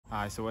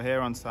Hi, so we're here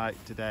on site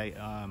today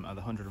at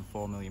the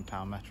 £104 million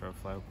Metro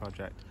Flow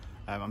project.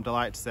 I'm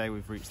delighted to say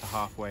we've reached the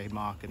halfway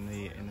mark in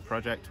the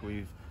project.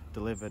 We've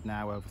delivered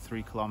now over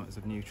 3 kilometres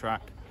of new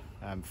track,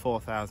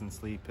 4,000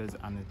 sleepers,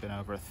 and there's been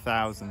over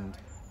 1,000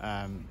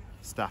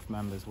 staff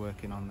members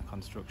working on the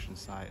construction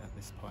site at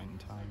this point in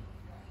time.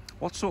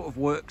 What sort of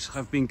works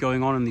have been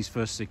going on in these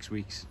first 6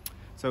 weeks?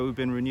 So we've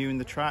been renewing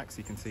the tracks.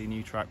 You can see a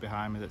new track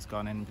behind me that's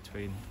gone in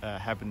between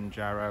Hebburn and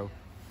Jarrow.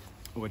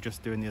 We're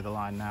just doing the other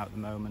line now at the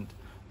moment.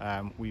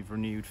 We've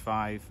renewed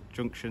 5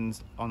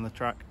 junctions on the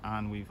track,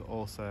 and we've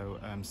also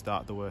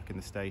started the work in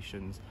the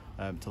stations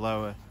to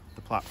lower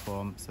the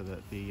platform so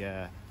that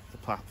the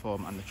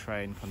platform and the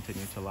train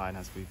continue to line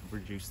as we've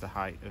reduced the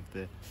height of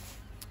the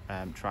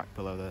track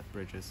below the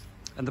bridges.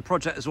 And the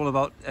project is all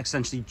about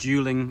essentially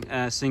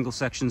dualling single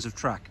sections of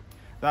track?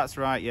 That's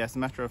right, yes.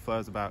 Metro Flow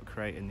is about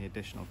creating the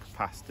additional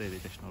capacity, the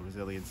additional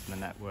resilience in the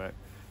network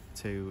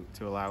to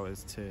allow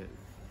us to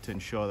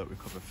ensure that we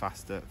recover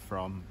faster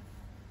from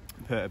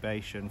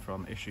perturbation,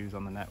 from issues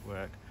on the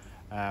network.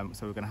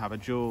 So we're going to have a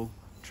dual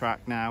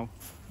track now,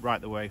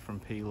 right the way from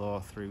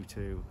Pelaw through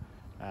to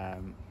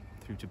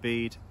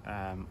Bede,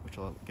 which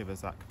will give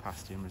us that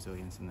capacity and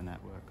resilience in the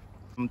network.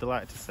 I'm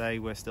delighted to say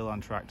we're still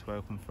on track to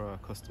open for our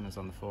customers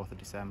on the 4th of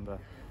December.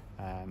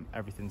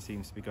 Everything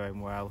seems to be going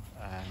well.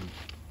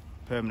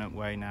 Permanent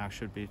way now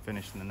should be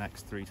finished in the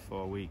next 3 to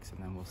 4 weeks,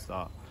 and then we'll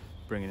start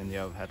bringing in the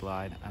overhead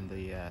line and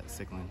the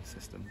signalling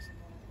systems.